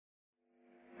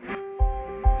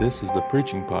This is the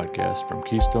preaching podcast from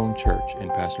Keystone Church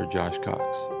and Pastor Josh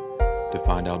Cox. To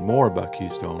find out more about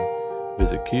Keystone,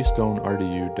 visit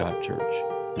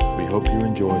keystonerdu.church. We hope you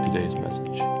enjoy today's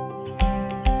message.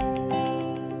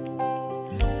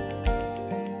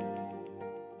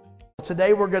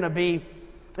 Today we're going to be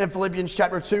in Philippians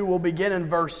chapter 2. We'll begin in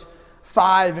verse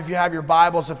 5 if you have your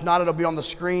Bibles. If not, it'll be on the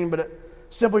screen. But it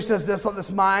simply says this: let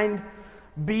this mind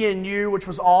be in you, which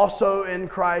was also in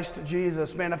Christ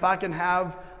Jesus. Man, if I can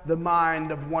have the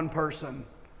mind of one person,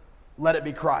 let it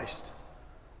be Christ.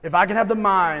 If I can have the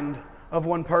mind of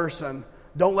one person,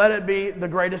 don't let it be the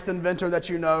greatest inventor that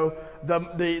you know,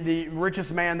 the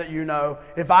richest man that you know.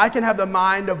 If I can have the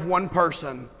mind of one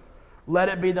person, let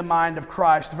it be the mind of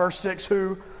Christ. Verse 6,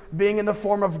 who, being in the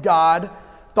form of God,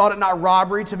 thought it not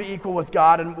robbery to be equal with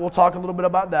God, and we'll talk a little bit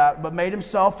about that, but made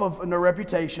himself of no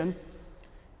reputation,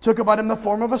 took about him the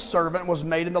form of a servant, was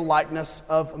made in the likeness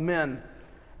of men.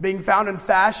 Being found in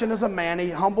fashion as a man, he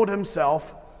humbled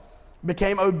himself,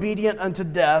 became obedient unto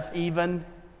death, even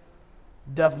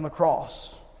death on the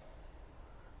cross.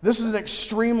 This is an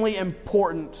extremely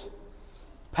important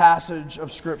passage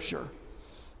of Scripture.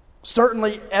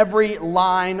 Certainly every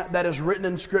line that is written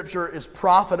in Scripture is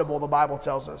profitable, the Bible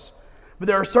tells us. But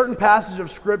there are certain passages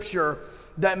of Scripture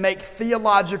that make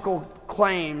theological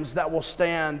claims that will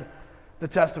stand the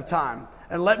test of time.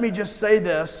 And let me just say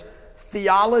this: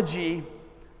 theology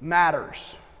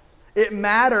matters. It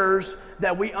matters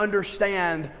that we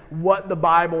understand what the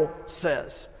Bible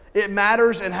says. It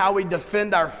matters in how we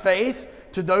defend our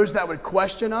faith to those that would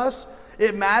question us.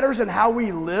 It matters in how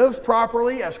we live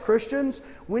properly as Christians.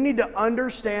 We need to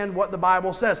understand what the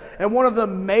Bible says. And one of the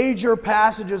major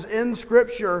passages in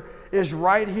Scripture is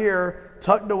right here,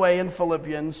 tucked away in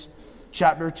Philippians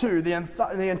chapter 2.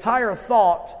 The entire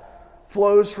thought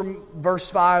flows from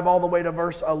verse 5 all the way to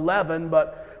verse 11,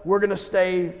 but we're going to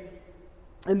stay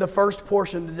in the first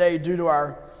portion today due to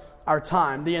our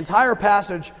time. The entire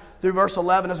passage through verse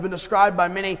 11 has been described by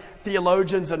many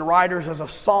theologians and writers as a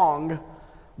song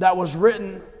that was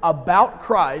written about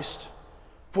Christ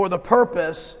for the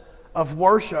purpose of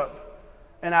worship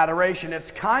and adoration.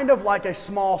 It's kind of like a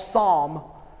small psalm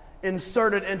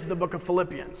inserted into the book of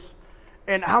Philippians.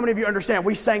 And how many of you understand?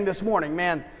 We sang this morning,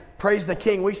 man, praise the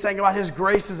King. We sang about His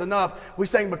grace is enough. We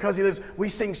sang because He lives. We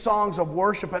sing songs of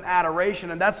worship and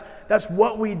adoration, and that's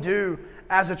what we do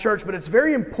as a church. But it's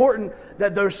very important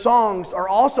that those songs are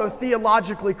also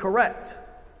theologically correct.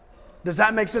 Does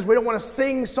that make sense? We don't want to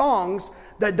sing songs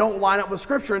that don't line up with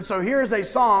Scripture. And so here is a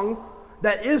song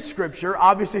that is Scripture,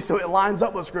 obviously, so it lines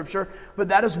up with Scripture. But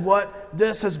that is what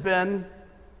this has been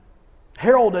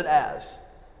heralded as.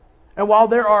 And while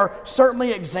there are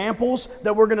certainly examples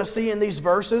that we're going to see in these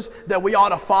verses that we ought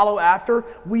to follow after,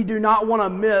 we do not want to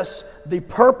miss the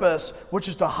purpose, which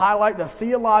is to highlight the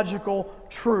theological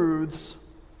truths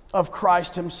of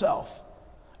Christ Himself.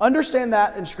 Understand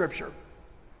that in Scripture.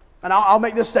 And I'll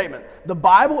make this statement. The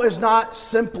Bible is not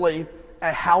simply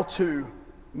a how-to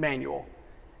manual,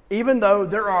 even though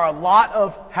there are a lot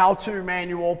of how-to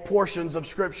manual portions of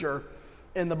Scripture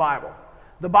in the Bible.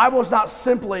 The Bible is not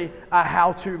simply a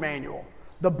how-to manual.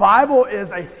 The Bible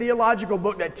is a theological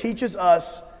book that teaches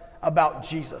us about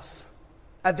Jesus.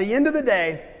 At the end of the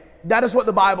day, that is what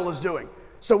the Bible is doing.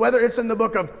 So whether it's in the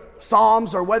book of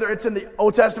Psalms, or whether it's in the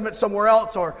Old Testament somewhere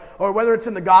else, or whether it's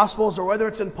in the Gospels, or whether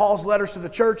it's in Paul's letters to the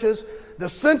churches, the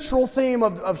central theme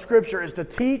of Scripture is to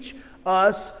teach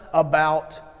us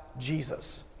about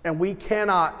Jesus. And we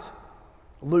cannot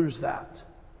lose that.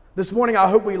 This morning, I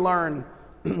hope we learn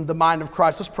the mind of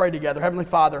Christ. Let's pray together. Heavenly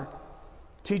Father,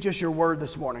 teach us your word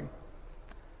this morning.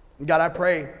 God, I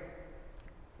pray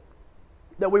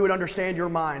that we would understand your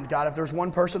mind. God, if there's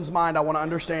one person's mind I want to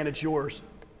understand, it's yours.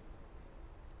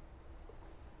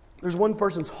 There's one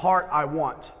person's heart I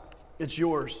want, it's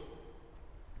yours.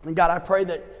 And God, I pray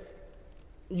that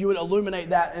you would illuminate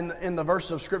that in the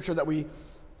verses of Scripture that we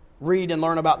read and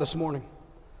learn about this morning.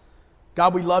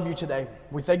 God, we love you today.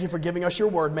 We thank you for giving us your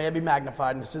word. May it be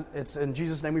magnified. And it's in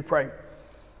Jesus' name we pray.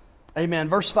 Amen.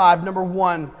 Verse 5, number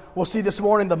 1, we'll see this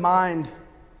morning the mind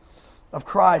of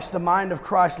Christ. The mind of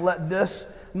Christ. Let this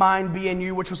mind be in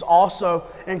you, which was also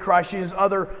in Christ Jesus.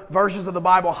 Other versions of the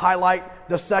Bible highlight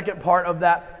the second part of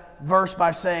that verse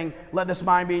by saying, let this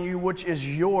mind be in you, which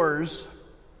is yours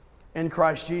in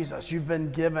Christ Jesus. You've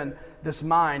been given this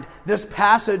mind. This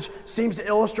passage seems to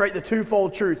illustrate the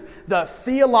twofold truth. The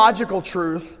theological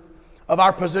truth of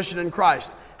our position in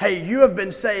Christ. Hey, you have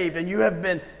been saved and you have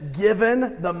been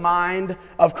given the mind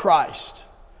of Christ.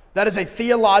 That is a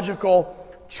theological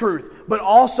truth. But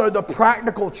also the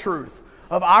practical truth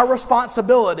of our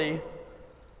responsibility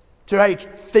to, hey,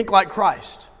 think like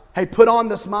Christ. Hey, put on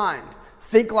this mind.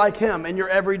 Think like Him in your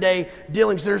everyday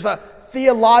dealings. There's a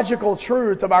theological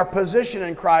truth of our position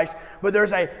in Christ, but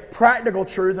there's a practical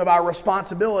truth of our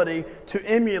responsibility to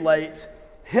emulate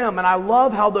Him. And I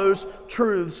love how those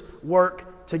truths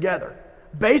work together.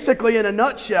 Basically, in a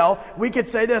nutshell, we could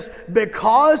say this: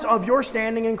 because of your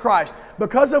standing in Christ,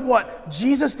 because of what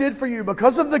Jesus did for you,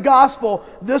 because of the gospel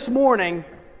this morning,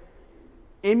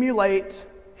 emulate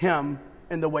Him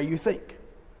in the way you think.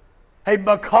 Hey,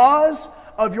 because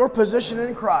of your position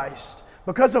in Christ,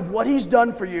 because of what He's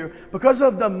done for you, because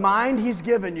of the mind He's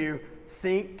given you,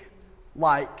 think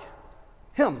like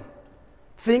Him.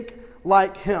 Think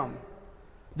like Him.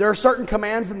 There are certain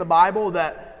commands in the Bible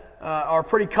that are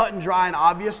pretty cut and dry and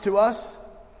obvious to us.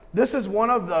 This is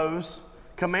one of those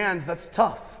commands that's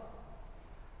tough.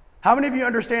 How many of you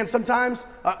understand sometimes,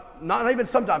 not even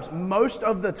sometimes, most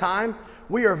of the time,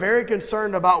 we are very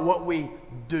concerned about what we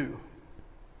do.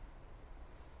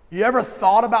 You ever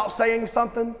thought about saying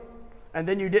something and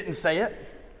then you didn't say it?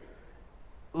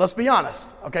 Let's be honest.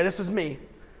 Okay, this is me.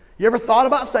 You ever thought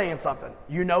about saying something?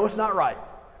 You know it's not right,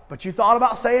 but you thought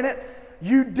about saying it.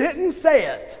 You didn't say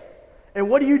it. And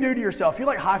what do you do to yourself? You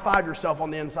like high-five yourself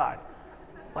on the inside.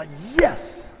 Like,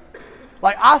 yes.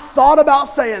 Like, I thought about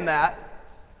saying that.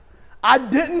 I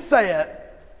didn't say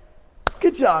it.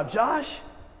 Good job, Josh.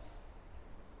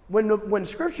 When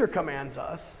Scripture commands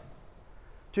us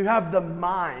to have the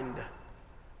mind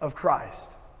of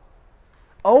Christ.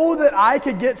 Oh, that I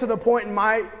could get to the point in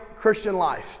my Christian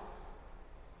life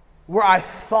where I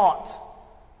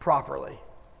thought properly.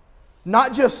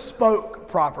 Not just spoke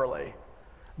properly,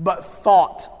 but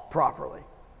thought properly.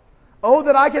 Oh,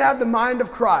 that I could have the mind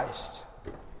of Christ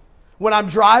when I'm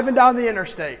driving down the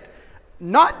interstate,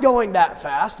 not going that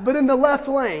fast, but in the left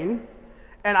lane,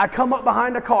 and I come up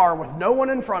behind a car with no one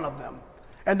in front of them,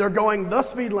 and they're going the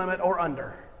speed limit or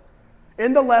under,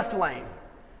 in the left lane,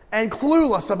 and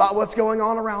clueless about what's going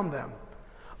on around them.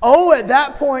 Oh, at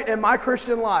that point in my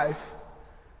Christian life,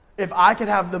 if I could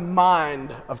have the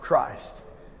mind of Christ.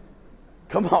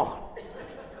 Come on.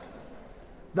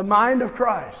 The mind of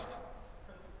Christ.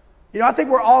 You know, I think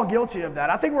we're all guilty of that.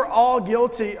 I think we're all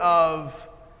guilty of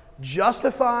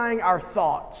justifying our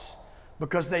thoughts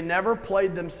because they never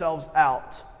played themselves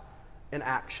out in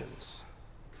actions.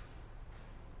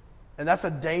 And that's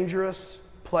a dangerous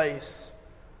place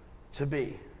to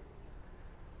be.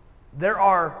 There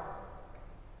are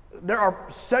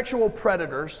sexual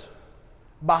predators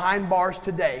behind bars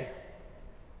today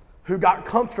who got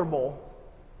comfortable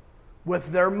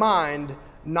with their mind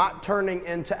not turning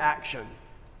into action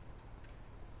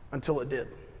until it did.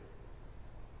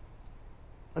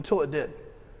 Until it did.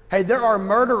 Hey, there are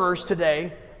murderers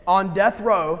today on death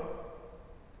row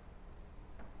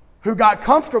who got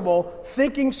comfortable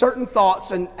thinking certain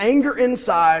thoughts and anger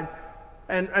inside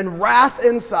and wrath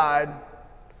inside,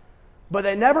 but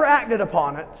they never acted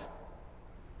upon it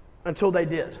until they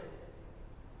did.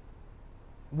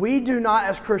 We do not,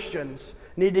 as Christians,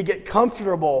 need to get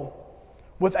comfortable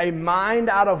with a mind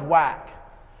out of whack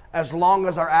as long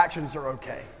as our actions are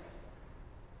okay.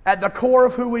 At the core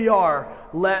of who we are,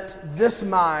 let this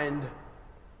mind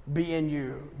be in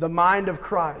you, the mind of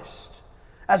Christ.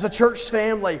 As a church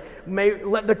family,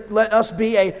 let us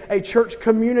be a church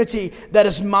community that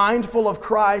is mindful of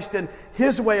Christ and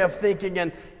His way of thinking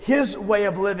and His way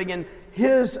of living and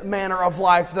His manner of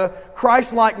life. The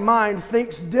Christ-like mind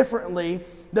thinks differently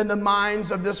than the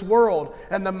minds of this world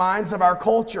and the minds of our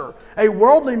culture. A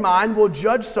worldly mind will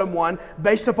judge someone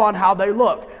based upon how they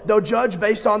look. They'll judge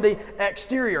based on the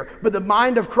exterior. But the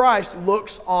mind of Christ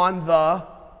looks on the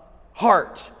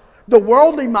heart. The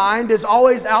worldly mind is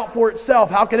always out for itself.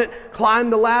 How can it climb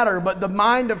the ladder? But the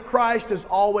mind of Christ is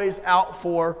always out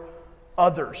for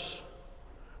others.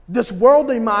 This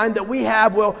worldly mind that we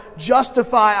have will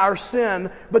justify our sin,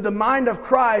 but the mind of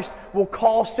Christ will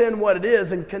call sin what it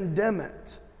is and condemn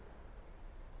it.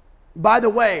 By the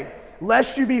way,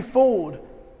 lest you be fooled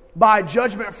by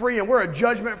judgment-free, and we're a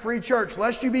judgment-free church,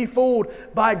 lest you be fooled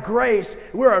by grace.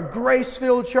 We're a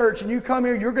grace-filled church, and you come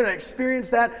here, you're going to experience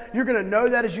that. You're going to know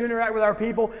that as you interact with our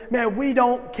people. Man, we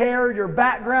don't care your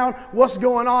background, what's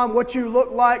going on, what you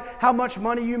look like, how much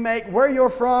money you make, where you're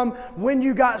from, when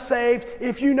you got saved,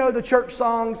 if you know the church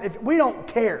songs. We don't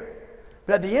care.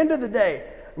 But at the end of the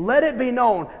day, let it be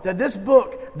known that this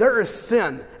book, there is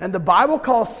sin. And the Bible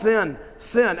calls sin,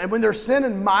 sin. And when there's sin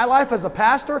in my life as a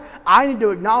pastor, I need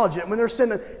to acknowledge it. When there's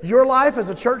sin in your life as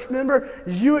a church member,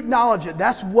 you acknowledge it.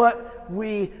 That's what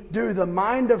we do. The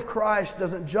mind of Christ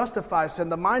doesn't justify sin.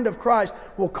 The mind of Christ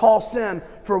will call sin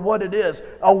for what it is.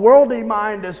 A worldly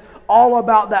mind is all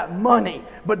about that money.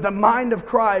 But the mind of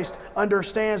Christ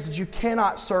understands that you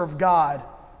cannot serve God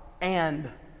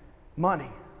and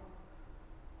money.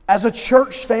 As a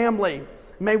church family,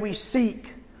 may we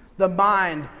seek the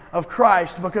mind of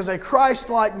Christ, because a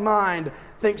Christ-like mind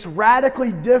thinks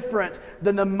radically different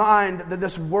than the mind that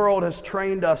this world has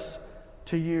trained us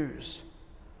to use.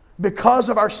 Because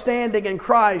of our standing in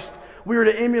Christ, we are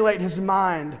to emulate His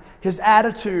mind, His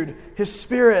attitude, His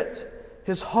spirit,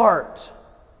 His heart.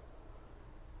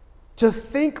 To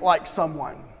think like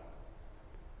someone.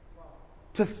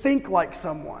 To think like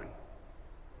someone.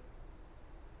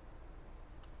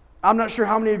 I'm not sure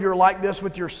how many of you are like this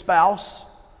with your spouse,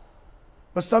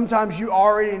 but sometimes you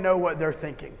already know what they're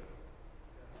thinking.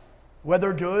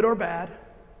 Whether good or bad,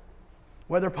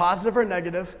 whether positive or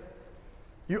negative,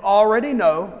 you already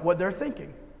know what they're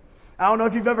thinking. I don't know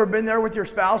if you've ever been there with your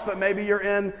spouse, but maybe you're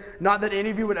in, not that any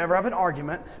of you would ever have an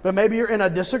argument, but maybe you're in a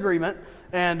disagreement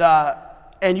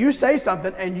and you say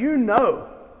something and you know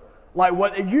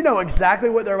exactly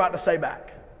what they're about to say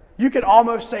back. You could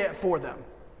almost say it for them.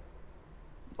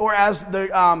 Or as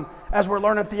we're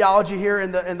learning theology here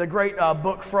in the great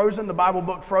book Frozen, the Bible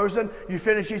book Frozen, you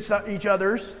finish each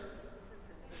other's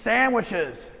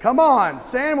sandwiches. Come on,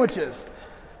 sandwiches.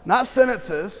 Not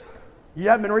sentences. You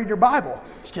haven't been reading your Bible.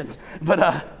 Just kidding.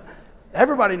 But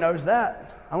everybody knows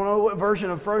that. I don't know what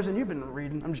version of Frozen you've been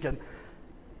reading. I'm just kidding.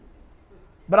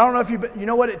 But I don't know if you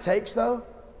know what it takes, though,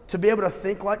 to be able to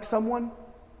think like someone?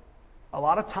 A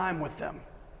lot of time with them.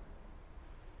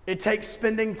 It takes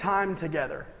spending time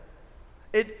together.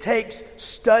 It takes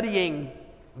studying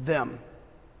them.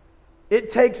 It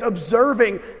takes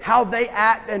observing how they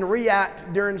act and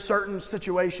react during certain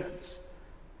situations.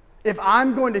 If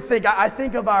I'm going to think, I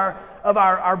think of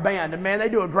our band, and man, they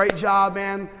do a great job,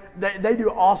 man. They do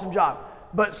an awesome job.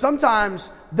 But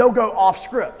sometimes they'll go off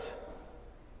script.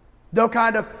 They'll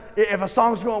kind of, if a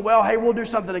song's going well, hey, we'll do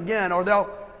something again. Or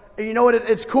you know what,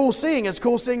 it's cool seeing. It's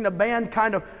cool seeing the band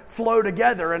kind of flow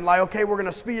together and like, okay, we're going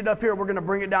to speed it up here. We're going to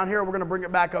bring it down here. We're going to bring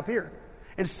it back up here.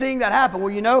 And seeing that happen,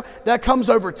 well, you know, that comes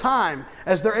over time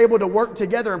as they're able to work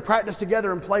together and practice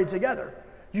together and play together.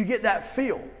 You get that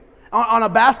feel. On a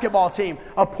basketball team,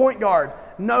 a point guard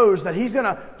knows that he's going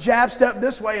to jab step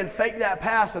this way and fake that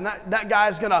pass, and that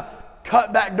guy's going to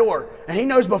cut back door. And he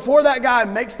knows before that guy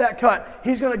makes that cut,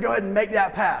 he's going to go ahead and make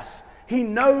that pass. He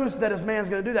knows that his man's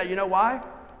going to do that. You know why?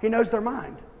 He knows their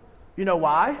mind. You know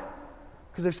why?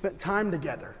 Because they've spent time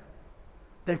together.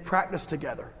 They've practiced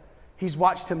together. He's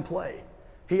watched him play.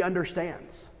 He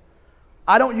understands.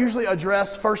 I don't usually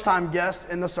address first-time guests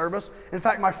in the service. In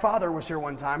fact, my father was here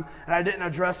one time, and I didn't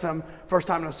address him first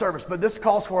time in the service. But this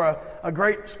calls for a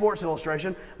great sports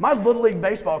illustration. My Little League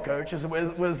baseball coach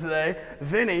was today,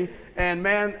 Vinny, and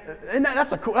man,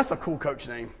 that's a cool coach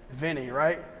name, Vinny,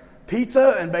 right?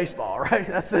 Pizza and baseball, right?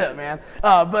 That's it, man.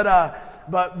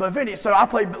 But Vinny, so I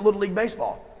played Little League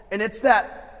baseball, and it's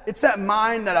that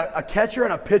mind that a catcher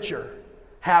and a pitcher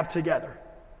have together.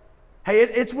 Hey,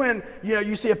 it's when, you know,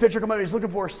 you see a pitcher come up and he's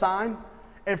looking for a sign.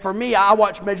 And for me, I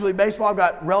watch Major League Baseball. I've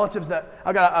got relatives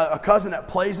I've got a cousin that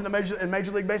plays in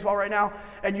Major League Baseball right now.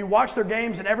 And you watch their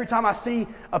games, and every time I see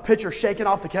a pitcher shaking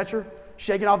off the catcher,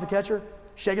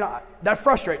 that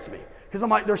frustrates me. Because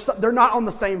I'm like, they're not on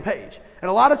the same page. And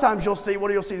a lot of times you'll see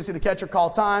the catcher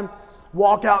call time,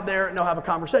 walk out there, and they'll have a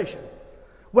conversation.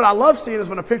 What I love seeing is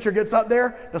when a pitcher gets up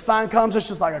there, the sign comes, it's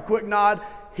just like a quick nod.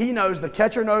 He knows, the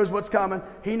catcher knows what's coming.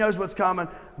 He knows what's coming.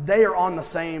 They are on the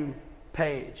same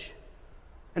page.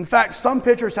 In fact, some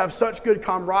pitchers have such good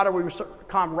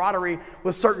camaraderie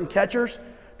with certain catchers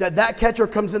that catcher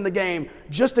comes in the game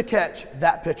just to catch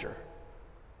that pitcher.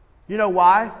 You know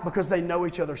why? Because they know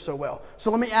each other so well. So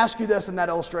let me ask you this in that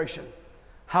illustration.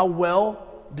 How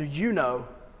well do you know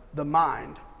the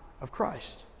mind of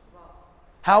Christ?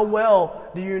 How well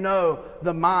do you know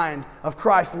the mind of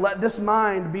Christ? Let this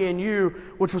mind be in you,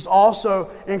 which was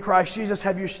also in Christ Jesus.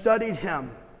 Have you studied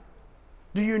Him?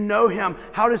 Do you know Him?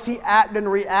 How does He act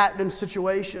and react in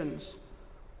situations?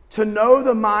 To know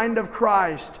the mind of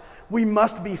Christ, we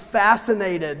must be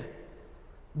fascinated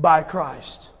by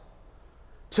Christ.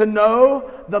 To know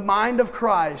the mind of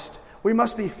Christ, we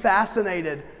must be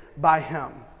fascinated by Him.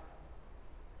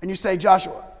 And you say,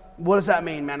 Joshua, what does that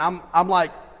mean, man? I'm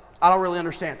like, I don't really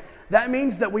understand. That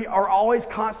means that we are always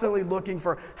constantly looking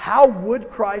for how would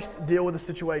Christ deal with a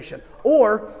situation?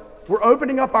 Or we're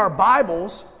opening up our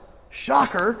Bibles,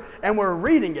 shocker, and we're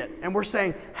reading it. And we're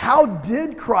saying, how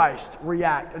did Christ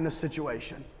react in this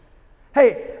situation?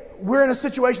 Hey, we're in a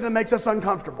situation that makes us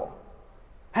uncomfortable.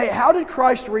 Hey, how did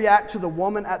Christ react to the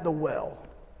woman at the well?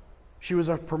 She was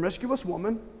a promiscuous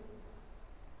woman.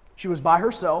 She was by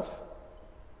herself.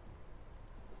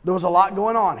 There was a lot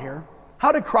going on here.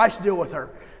 How did Christ deal with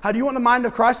her? How do you want the mind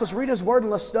of Christ? Let's read His Word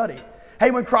and let's study. Hey,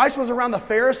 when Christ was around the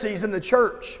Pharisees in the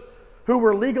church, who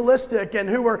were legalistic and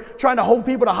who were trying to hold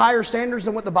people to higher standards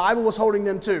than what the Bible was holding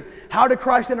them to, how did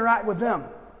Christ interact with them?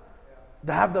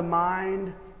 To have the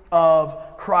mind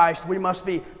of Christ, we must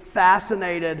be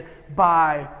fascinated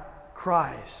by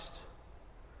Christ.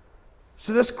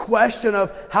 So this question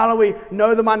of how do we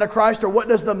know the mind of Christ, or what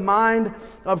does the mind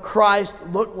of Christ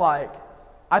look like?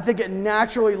 I think it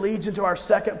naturally leads into our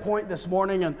second point this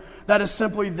morning, and that is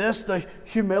simply this: the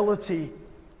humility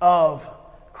of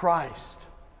Christ.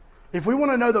 If we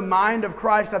want to know the mind of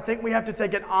Christ, I think we have to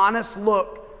take an honest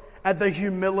look at the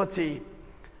humility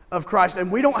of Christ.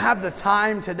 And we don't have the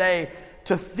time today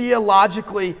to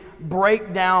theologically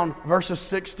break down verses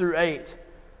 6 through 8.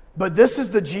 But this is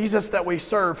the Jesus that we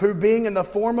serve, who being in the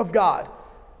form of God,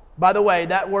 by the way,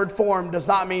 that word form does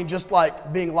not mean just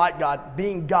like being like God,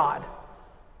 being God.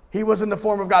 He was in the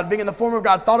form of God. Being in the form of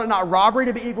God, thought it not robbery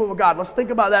to be equal with God. Let's think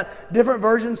about that. Different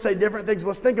versions say different things.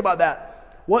 Let's think about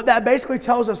that. What that basically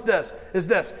tells us is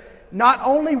this. Not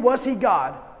only was he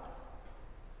God,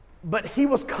 but he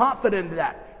was confident in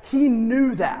that. He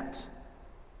knew that.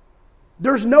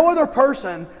 There's no other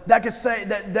person that could say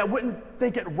that wouldn't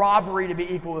think it robbery to be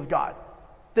equal with God.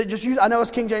 That just use, I know it's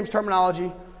King James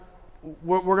terminology.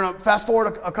 We're going to fast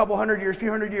forward a couple hundred years,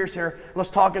 few hundred years here. Let's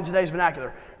talk in today's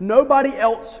vernacular. Nobody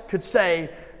else could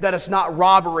say that it's not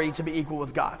robbery to be equal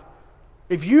with God.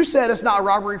 If you said it's not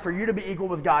robbery for you to be equal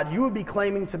with God, you would be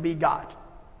claiming to be God.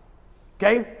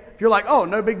 Okay? If you're like, oh,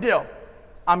 no big deal,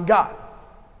 I'm God.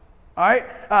 All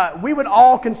right? We would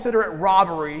all consider it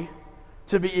robbery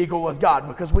to be equal with God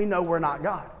because we know we're not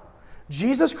God.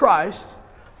 Jesus Christ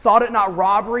thought it not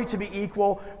robbery to be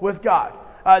equal with God.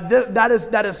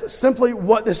 That is simply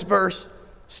what this verse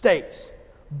states.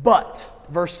 But,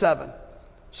 verse 7.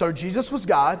 So Jesus was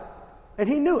God, and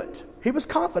he knew it. He was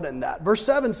confident in that. Verse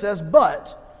 7 says,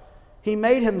 but he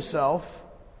made himself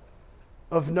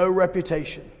of no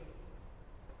reputation.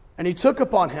 And he took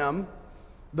upon him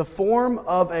the form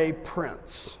of a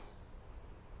prince.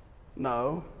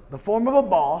 No. The form of a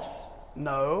boss.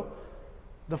 No.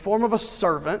 The form of a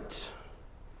servant.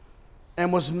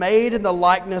 And was made in the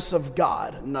likeness of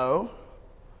God. No.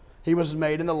 He was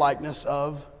made in the likeness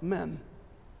of men.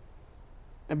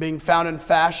 And being found in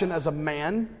fashion as a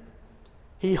man,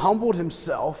 he humbled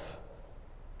himself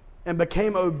and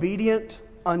became obedient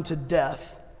unto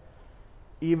death,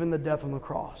 even the death on the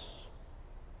cross.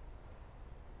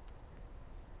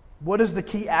 What is the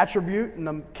key attribute in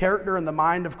the character and the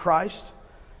mind of Christ?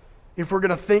 If we're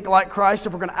going to think like Christ,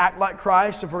 if we're going to act like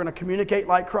Christ, if we're going to communicate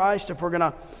like Christ, if we're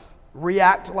going to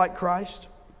react like Christ,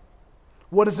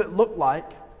 what does it look like?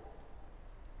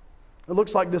 It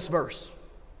looks like this verse.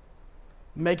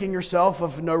 Making yourself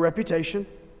of no reputation,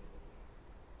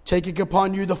 taking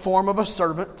upon you the form of a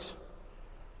servant,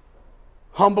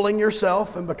 humbling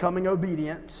yourself and becoming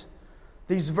obedient.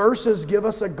 These verses give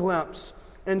us a glimpse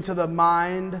into the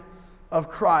mind of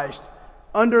Christ.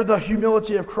 Under the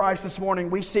humility of Christ this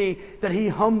morning, we see that he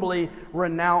humbly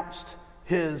renounced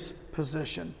his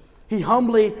position. He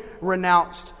humbly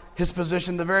renounced his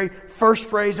position. The very first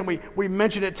phrase, and we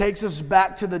mentioned it, takes us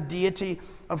back to the deity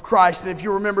of Christ. And if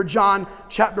you remember John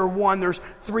chapter 1, there's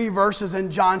 3 verses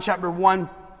in John chapter 1.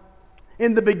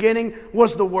 In the beginning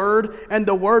was the Word, and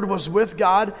the Word was with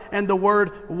God, and the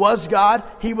Word was God.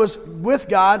 He was with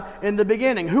God in the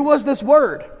beginning. Who was this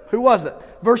Word? Who was it?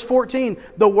 Verse 14,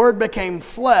 the Word became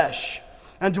flesh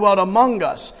and dwelt among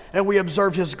us, and we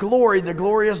observed his glory. The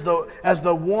glory as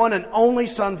the one and only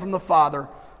Son from the Father,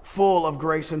 full of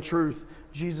grace and truth,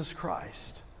 Jesus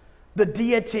Christ. The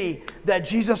deity that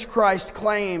Jesus Christ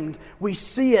claimed, we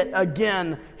see it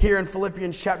again here in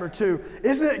Philippians chapter 2.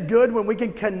 Isn't it good when we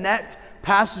can connect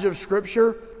passages of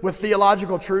Scripture with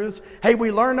theological truths? Hey,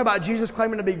 we learned about Jesus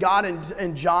claiming to be God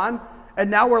in John,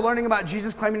 and now we're learning about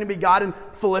Jesus claiming to be God in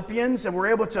Philippians, and we're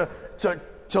able to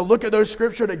look at those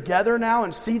Scripture together now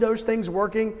and see those things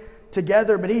working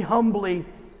together. But he humbly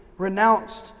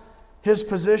renounced his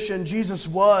position. Jesus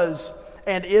was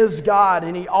and is God,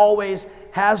 and he always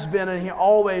has been and he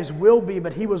always will be,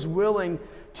 but he was willing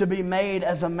to be made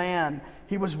as a man.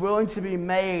 He was willing to be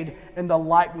made in the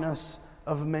likeness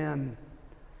of men.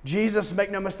 Jesus,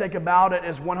 make no mistake about it,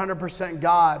 is 100%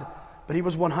 God, but he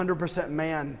was 100%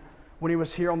 man when he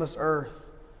was here on this earth.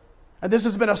 And this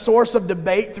has been a source of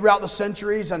debate throughout the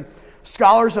centuries, and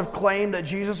scholars have claimed that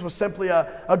Jesus was simply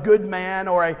a good man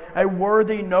or a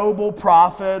worthy, noble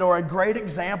prophet or a great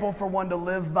example for one to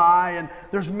live by. And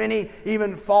there's many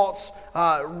even false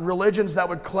religions that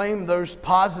would claim those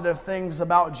positive things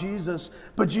about Jesus.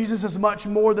 But Jesus is much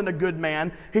more than a good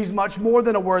man. He's much more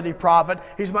than a worthy prophet.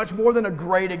 He's much more than a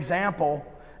great example.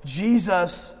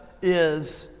 Jesus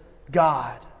is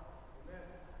God.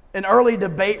 An early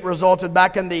debate resulted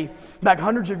back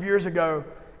hundreds of years ago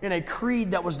in a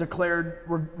creed that was declared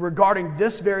regarding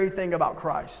this very thing about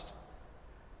Christ.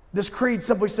 This creed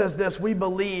simply says this: we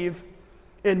believe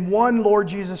in one Lord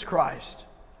Jesus Christ,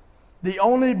 the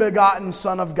only begotten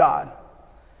Son of God,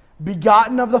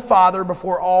 begotten of the Father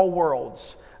before all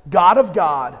worlds, God of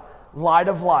God, light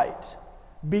of light,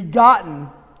 begotten,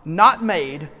 not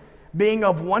made, being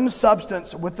of one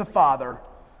substance with the Father,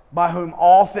 by whom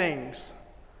all things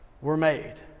were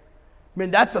made. I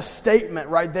mean, that's a statement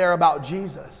right there about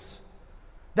Jesus.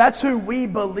 That's who we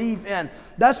believe in.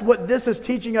 That's what this is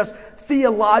teaching us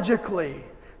theologically.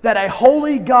 That a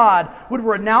holy God would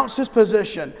renounce His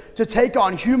position to take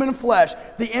on human flesh.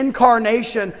 The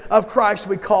incarnation of Christ,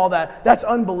 we call that. That's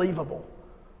unbelievable.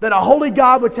 That a holy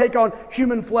God would take on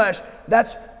human flesh,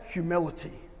 that's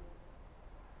humility.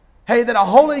 Hey, that a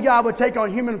holy God would take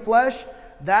on human flesh,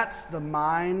 that's the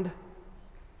mind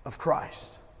of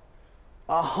Christ.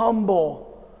 A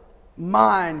humble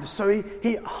mind. So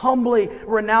he humbly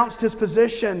renounced His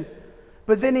position,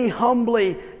 but then He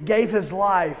humbly gave His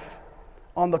life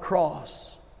on the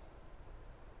cross.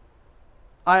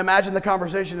 I imagine the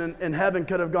conversation in heaven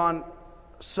could have gone,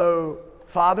 so,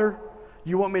 Father,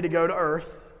 you want me to go to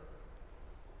earth?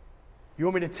 You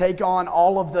want me to take on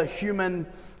all of the human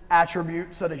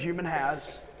attributes that a human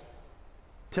has?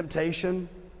 Temptation,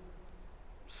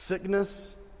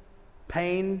 sickness,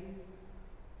 pain,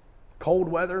 cold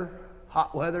weather,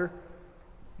 hot weather,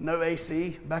 no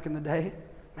AC back in the day.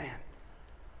 Man,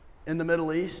 in the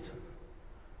Middle East.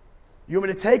 You want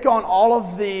me to take on all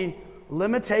of the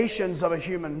limitations of a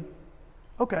human?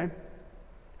 Okay.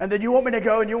 And then you want me to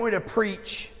go and you want me to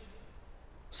preach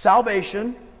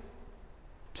salvation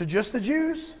to just the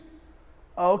Jews?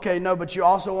 Oh, okay, no, but you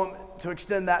also want to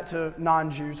extend that to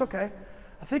non-Jews. Okay,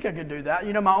 I think I can do that.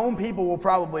 You know, my own people will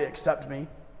probably accept me.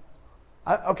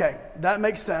 Okay, that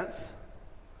makes sense.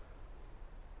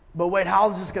 But wait, how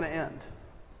is this going to end?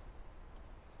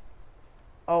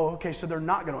 Oh, okay, so they're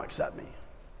not going to accept me.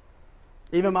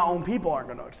 Even my own people aren't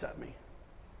going to accept me.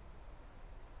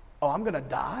 Oh, I'm going to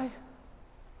die?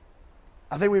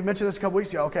 I think we mentioned this a couple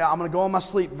weeks ago. Okay, I'm going to go on my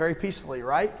sleep very peacefully,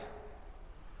 right?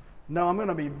 No, I'm going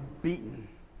to be beaten.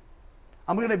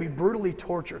 I'm going to be brutally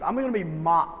tortured. I'm going to be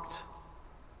mocked.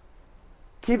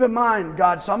 Keep in mind,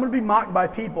 God, so I'm going to be mocked by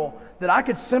people that I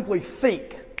could simply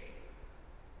think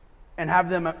and have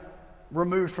them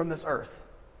removed from this earth.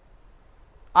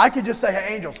 I could just say,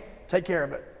 hey, angels, take care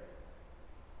of it.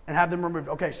 And have them removed.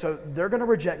 Okay, so they're going to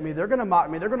reject me. They're going to mock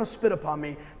me. They're going to spit upon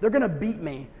me. They're going to beat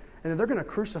me. And then they're going to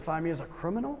crucify me as a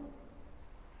criminal?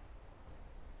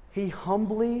 He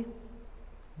humbly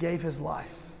gave His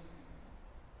life.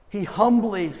 He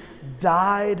humbly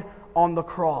died on the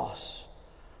cross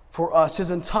for us.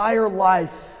 His entire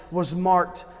life was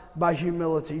marked by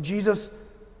humility. Jesus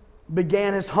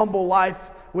began His humble life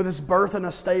with His birth in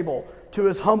a stable, to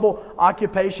His humble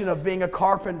occupation of being a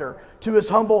carpenter, to His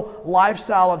humble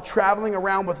lifestyle of traveling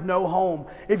around with no home.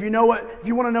 If you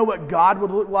want to know what God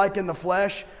would look like in the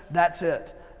flesh, that's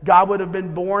it. God would have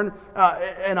been born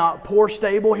in a poor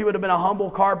stable. He would have been a humble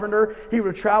carpenter. He would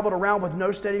have traveled around with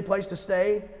no steady place to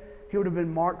stay. He would have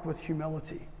been marked with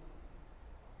humility.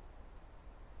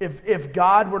 If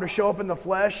God were to show up in the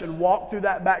flesh and walk through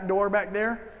that back door back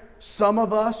there, some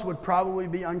of us would probably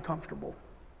be uncomfortable.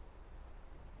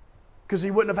 Because He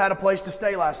wouldn't have had a place to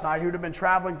stay last night. He would have been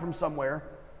traveling from somewhere.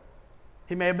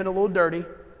 He may have been a little dirty.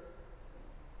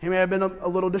 He may have been a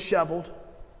little disheveled.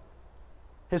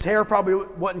 His hair probably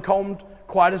wasn't combed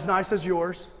quite as nice as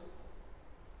yours.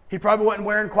 He probably wasn't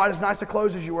wearing quite as nice of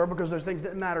clothes as you were, because those things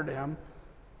didn't matter to Him.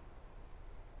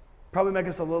 Probably make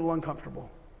us a little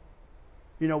uncomfortable.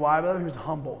 You know why, though? He was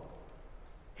humble.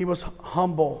 He was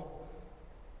humble.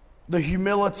 The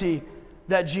humility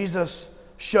that Jesus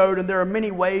showed, and there are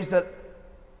many ways that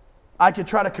I could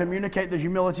try to communicate the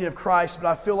humility of Christ, but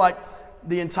I feel like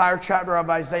the entire chapter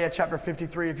of Isaiah chapter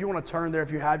 53, if you want to turn there,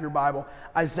 if you have your Bible,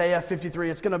 Isaiah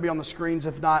 53, it's going to be on the screens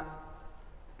if not.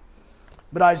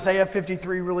 But Isaiah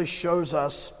 53 really shows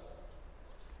us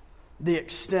the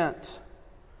extent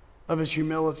of His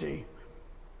humility.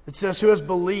 It says, who has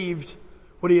believed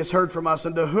what He has heard from us,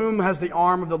 and to whom has the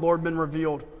arm of the Lord been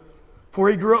revealed? For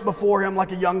He grew up before Him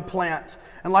like a young plant,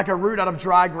 and like a root out of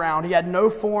dry ground. He had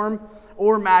no form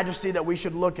or majesty that we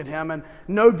should look at Him, and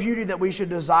no beauty that we should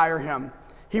desire Him.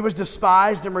 He was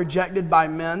despised and rejected by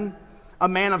men, a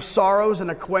man of sorrows and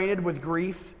acquainted with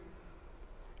grief.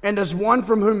 And as one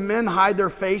from whom men hide their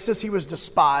faces, He was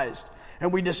despised,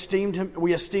 and we esteemed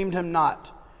him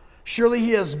not. Surely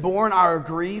He has borne our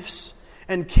griefs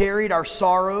and carried our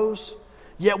sorrows,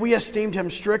 yet we esteemed Him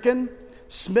stricken,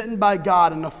 smitten by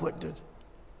God and afflicted.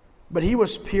 But he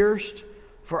was pierced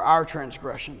for our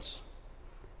transgressions.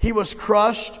 He was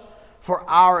crushed for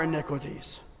our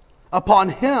iniquities. Upon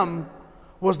him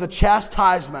was the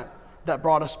chastisement that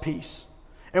brought us peace.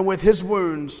 And with his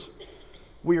wounds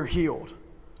we are healed.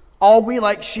 All we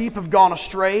like sheep have gone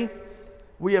astray.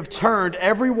 We have turned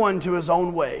every one to his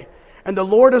own way. And the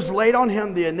Lord has laid on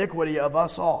him the iniquity of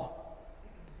us all.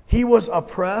 He was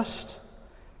oppressed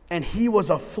and he was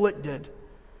afflicted,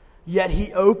 yet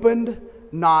he opened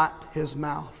not his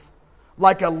mouth.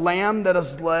 Like a lamb that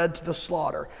is led to the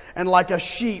slaughter, and like a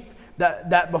sheep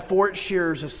that before its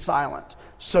shears is silent,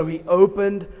 so he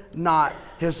opened not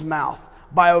his mouth.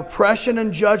 By oppression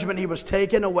and judgment he was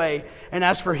taken away. And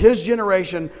as for his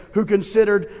generation, who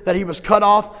considered that he was cut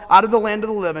off out of the land of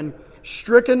the living,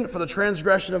 stricken for the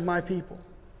transgression of my people.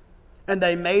 And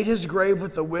they made his grave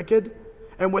with the wicked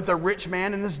and with a rich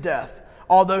man in his death,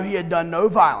 although he had done no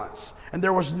violence, and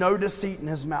there was no deceit in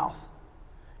his mouth.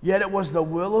 Yet it was the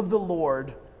will of the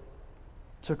Lord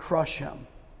to crush him.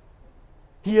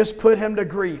 He has put him to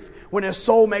grief. When his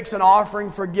soul makes an offering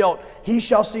for guilt, he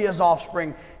shall see his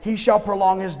offspring. He shall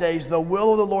prolong his days. The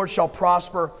will of the Lord shall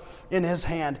prosper in his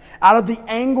hand. Out of the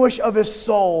anguish of his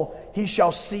soul he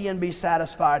shall see and be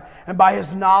satisfied. And by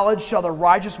his knowledge shall the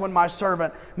righteous one, my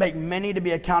servant, make many to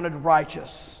be accounted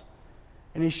righteous.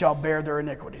 And he shall bear their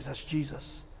iniquities. That's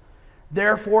Jesus.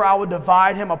 Therefore I will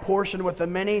divide him a portion with the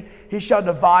many. He shall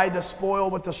divide the spoil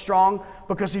with the strong,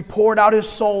 because he poured out his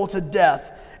soul to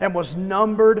death and was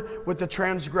numbered with the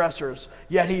transgressors.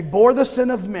 Yet he bore the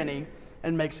sin of many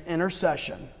and makes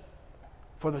intercession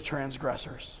for the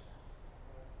transgressors.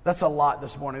 That's a lot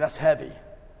this morning. That's heavy.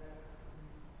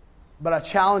 But I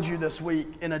challenge you this week,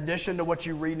 in addition to what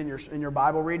you read in your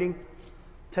Bible reading,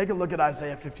 take a look at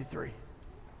Isaiah 53.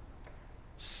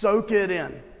 Soak it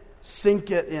in.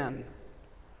 Sink it in.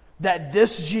 That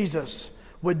this Jesus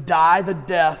would die the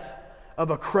death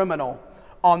of a criminal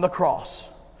on the cross.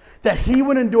 That he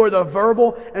would endure the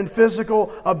verbal and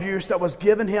physical abuse that was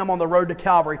given him on the road to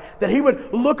Calvary. That he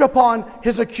would look upon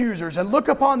his accusers and look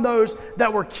upon those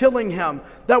that were killing him,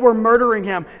 that were murdering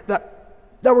him, that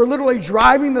were literally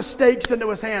driving the stakes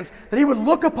into his hands. That he would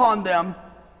look upon them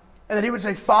and that he would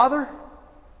say, Father,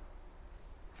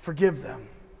 forgive them.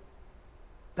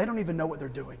 They don't even know what they're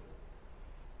doing.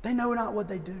 They know not what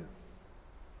they do.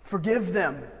 Forgive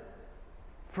them.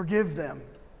 Forgive them.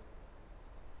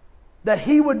 That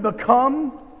he would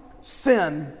become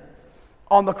sin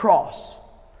on the cross.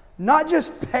 Not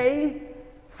just pay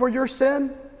for your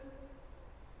sin,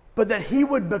 but that he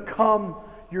would become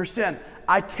your sin.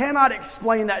 I cannot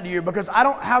explain that to you because I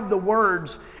don't have the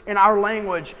words in our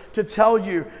language to tell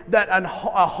you that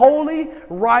a holy,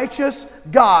 righteous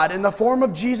God in the form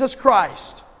of Jesus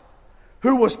Christ,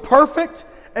 who was perfect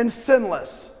and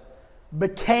sinless,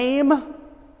 became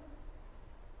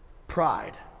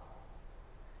pride.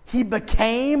 He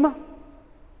became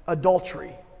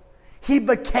adultery. He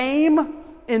became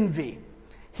envy.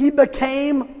 He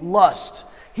became lust.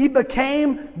 He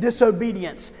became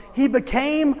disobedience. He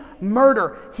became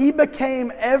murder. He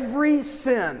became every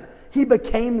sin. He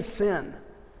became sin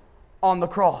on the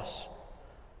cross.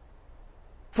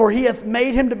 For he hath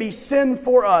made him to be sin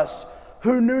for us,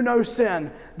 who knew no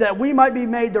sin, that we might be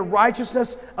made the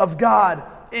righteousness of God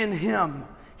in him.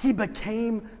 He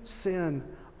became sin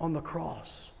on the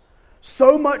cross.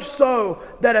 So much so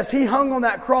that as he hung on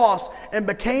that cross and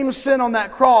became sin on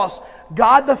that cross,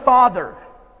 God the Father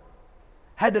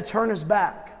had to turn his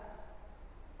back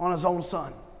on his own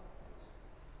son.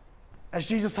 As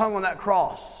Jesus hung on that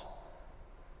cross,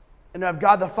 and have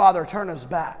God the Father turn his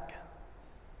back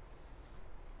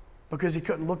because he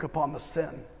couldn't look upon the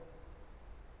sin.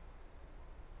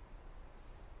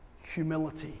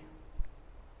 Humility.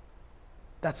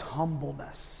 That's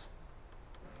humbleness.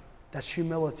 That's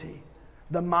humility.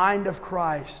 The mind of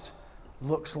Christ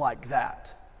looks like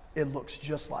that. It looks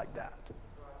just like that.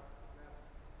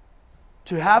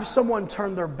 To have someone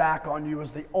turn their back on you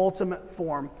is the ultimate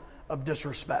form of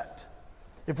disrespect.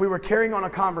 If we were carrying on a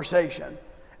conversation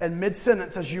and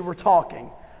mid-sentence as you were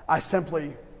talking, I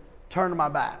simply turned my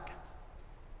back.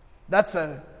 That's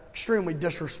extremely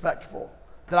disrespectful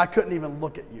that I couldn't even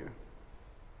look at you.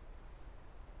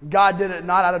 God did it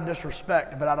not out of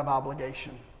disrespect, but out of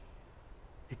obligation.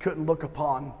 He couldn't look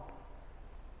upon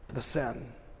the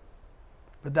sin.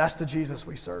 But that's the Jesus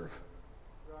we serve.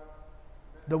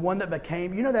 The one that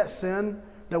became, you know that sin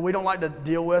that we don't like to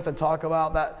deal with and talk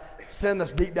about, that sin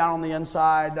that's deep down on the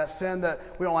inside, that sin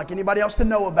that we don't like anybody else to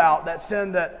know about, that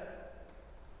sin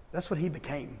that's what he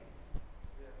became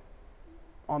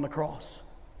on the cross.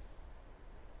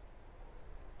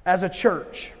 As a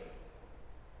church,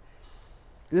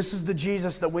 This is the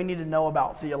Jesus that we need to know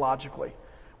about theologically.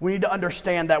 We need to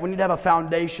understand that. We need to have a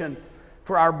foundation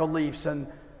for our beliefs. And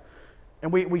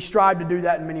we strive to do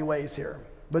that in many ways here.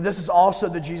 But this is also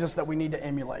the Jesus that we need to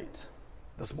emulate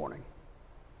this morning.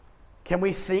 Can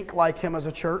we think like him as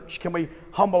a church? Can we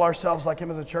humble ourselves like him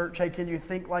as a church? Hey, can you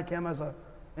think like him as an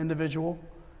individual?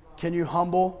 Can you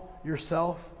humble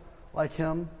yourself like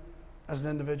him as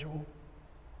an individual?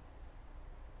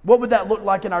 What would that look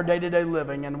like in our day-to-day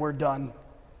living? And we're done.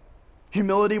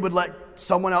 Humility would let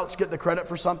someone else get the credit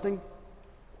for something,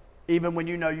 even when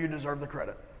you know you deserve the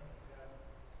credit.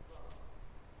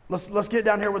 Let's get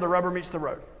down here where the rubber meets the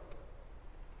road.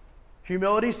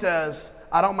 Humility says,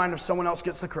 I don't mind if someone else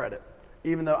gets the credit,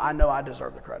 even though I know I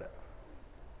deserve the credit.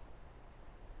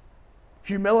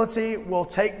 Humility will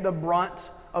take the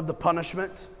brunt of the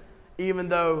punishment, even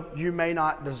though you may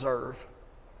not deserve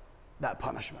that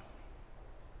punishment.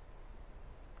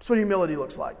 That's what humility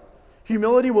looks like.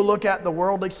 Humility will look at the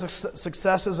worldly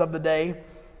successes of the day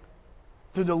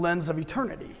through the lens of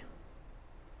eternity,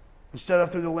 instead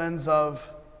of through the lens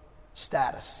of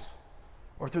status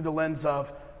or through the lens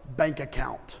of bank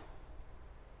account.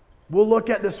 We'll look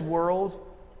at this world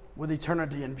with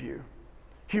eternity in view.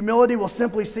 Humility will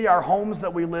simply see our homes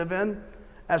that we live in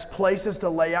as places to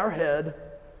lay our head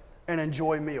and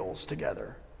enjoy meals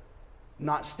together,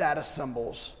 not status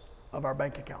symbols of our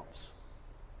bank accounts.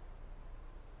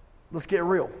 Let's get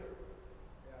real.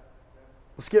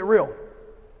 Let's get real.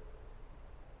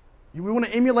 We want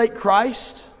to emulate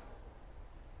Christ.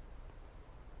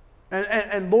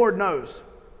 And Lord knows,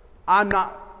 I'm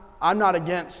not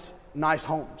against nice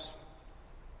homes.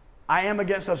 I am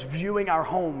against us viewing our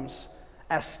homes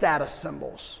as status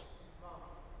symbols.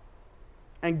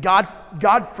 And God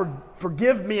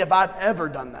forgive me if I've ever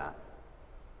done that.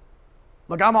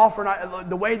 Look, I'm offering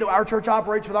the way that our church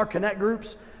operates with our connect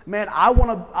groups. Man, I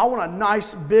want a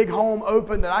nice big home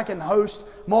open that I can host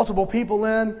multiple people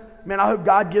in. Man, I hope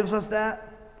God gives us that.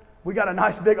 We got a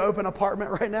nice big open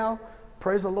apartment right now.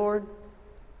 Praise the Lord.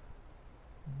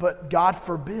 But God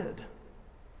forbid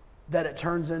that it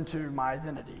turns into my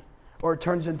identity or it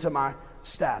turns into my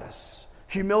status.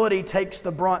 Humility takes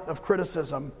the brunt of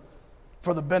criticism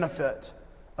for the benefit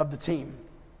of the team.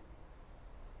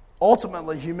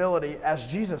 Ultimately, humility,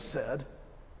 as Jesus said,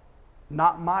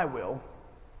 not my will,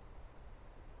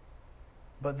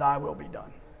 but thy will be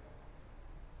done.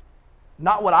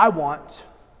 Not what I want,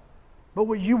 but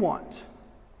what you want.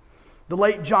 The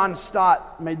late John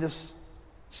Stott made this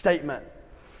statement.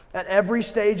 At every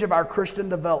stage of our Christian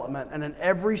development and in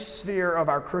every sphere of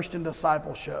our Christian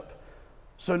discipleship,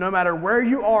 so no matter where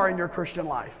you are in your Christian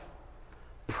life,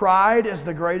 pride is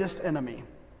the greatest enemy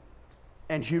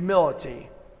and humility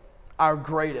our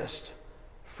greatest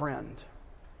friend.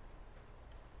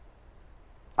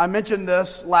 I mentioned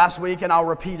this last week and I'll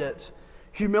repeat it.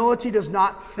 Humility does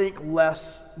not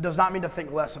mean to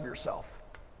think less of yourself.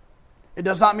 It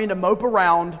does not mean to mope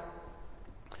around,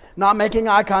 not making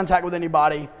eye contact with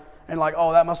anybody, and like,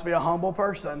 oh, that must be a humble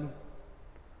person.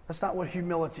 That's not what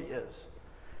humility is.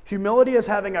 Humility is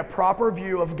having a proper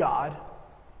view of God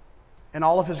and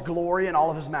all of his glory and all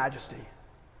of his majesty.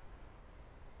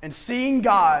 And seeing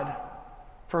God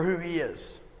for who he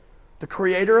is. The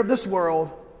creator of this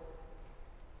world,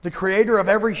 the creator of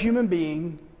every human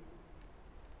being,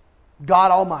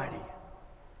 God Almighty.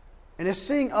 And is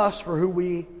seeing us for who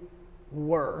we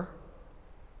were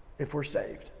if we're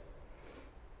saved.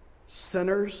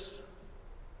 Sinners,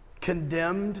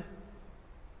 condemned,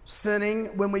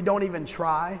 sinning when we don't even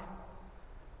try.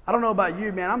 I don't know about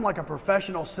you, man. I'm like a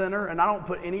professional sinner and I don't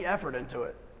put any effort into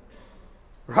it.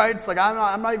 Right? It's like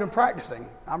I'm not even practicing.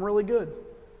 I'm really good.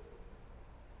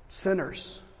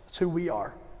 Sinners, that's who we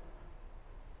are.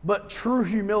 But true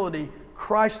humility,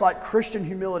 Christ-like Christian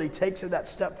humility, takes it that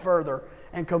step further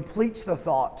and completes the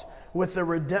thought with the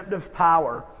redemptive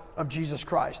power of Jesus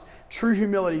Christ. True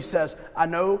humility says, I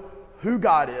know who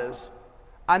God is,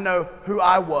 I know who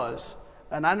I was,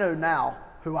 and I know now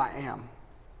who I am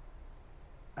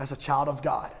as a child of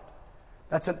God.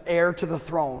 That's an heir to the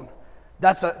throne.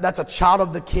 That's a child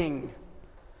of the King.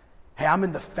 Hey, I'm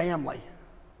in the family.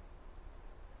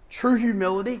 True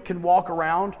humility can walk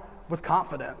around with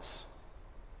confidence.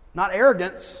 Not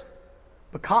arrogance,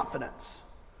 but confidence.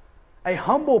 A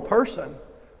humble person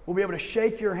will be able to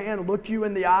shake your hand, look you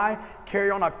in the eye,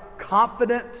 carry on a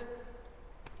confident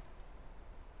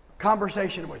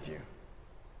conversation with you.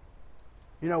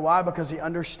 You know why? Because he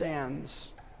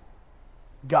understands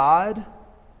God,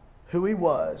 who he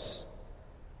was,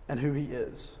 and who he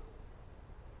is.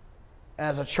 And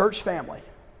as a church family,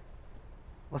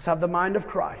 let's have the mind of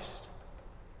Christ.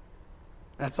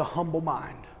 And it's a humble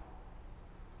mind.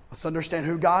 Let's understand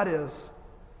who God is.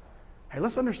 Hey,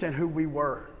 let's understand who we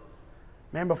were.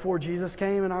 Man, before Jesus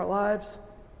came in our lives.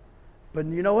 But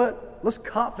you know what? Let's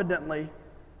confidently,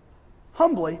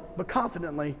 humbly, but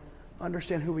confidently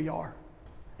understand who we are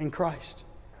in Christ.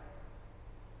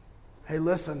 Hey,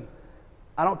 listen,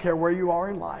 I don't care where you are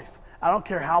in life. I don't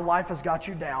care how life has got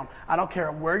you down. I don't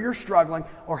care where you're struggling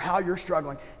or how you're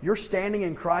struggling. You're standing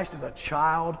in Christ as a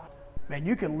child. Man,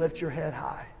 you can lift your head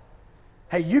high.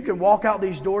 Hey, you can walk out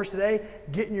these doors today,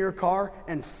 get in your car,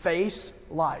 and face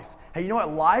life. Hey, you know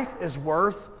what? Life is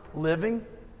worth living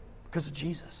because of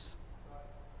Jesus.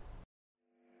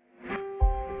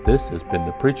 This has been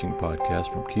the preaching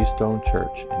podcast from Keystone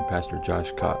Church and Pastor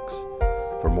Josh Cox.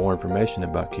 For more information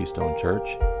about Keystone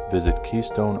Church, visit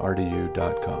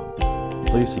KeystoneRDU.com.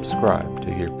 Please subscribe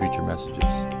to hear future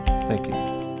messages. Thank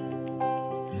you.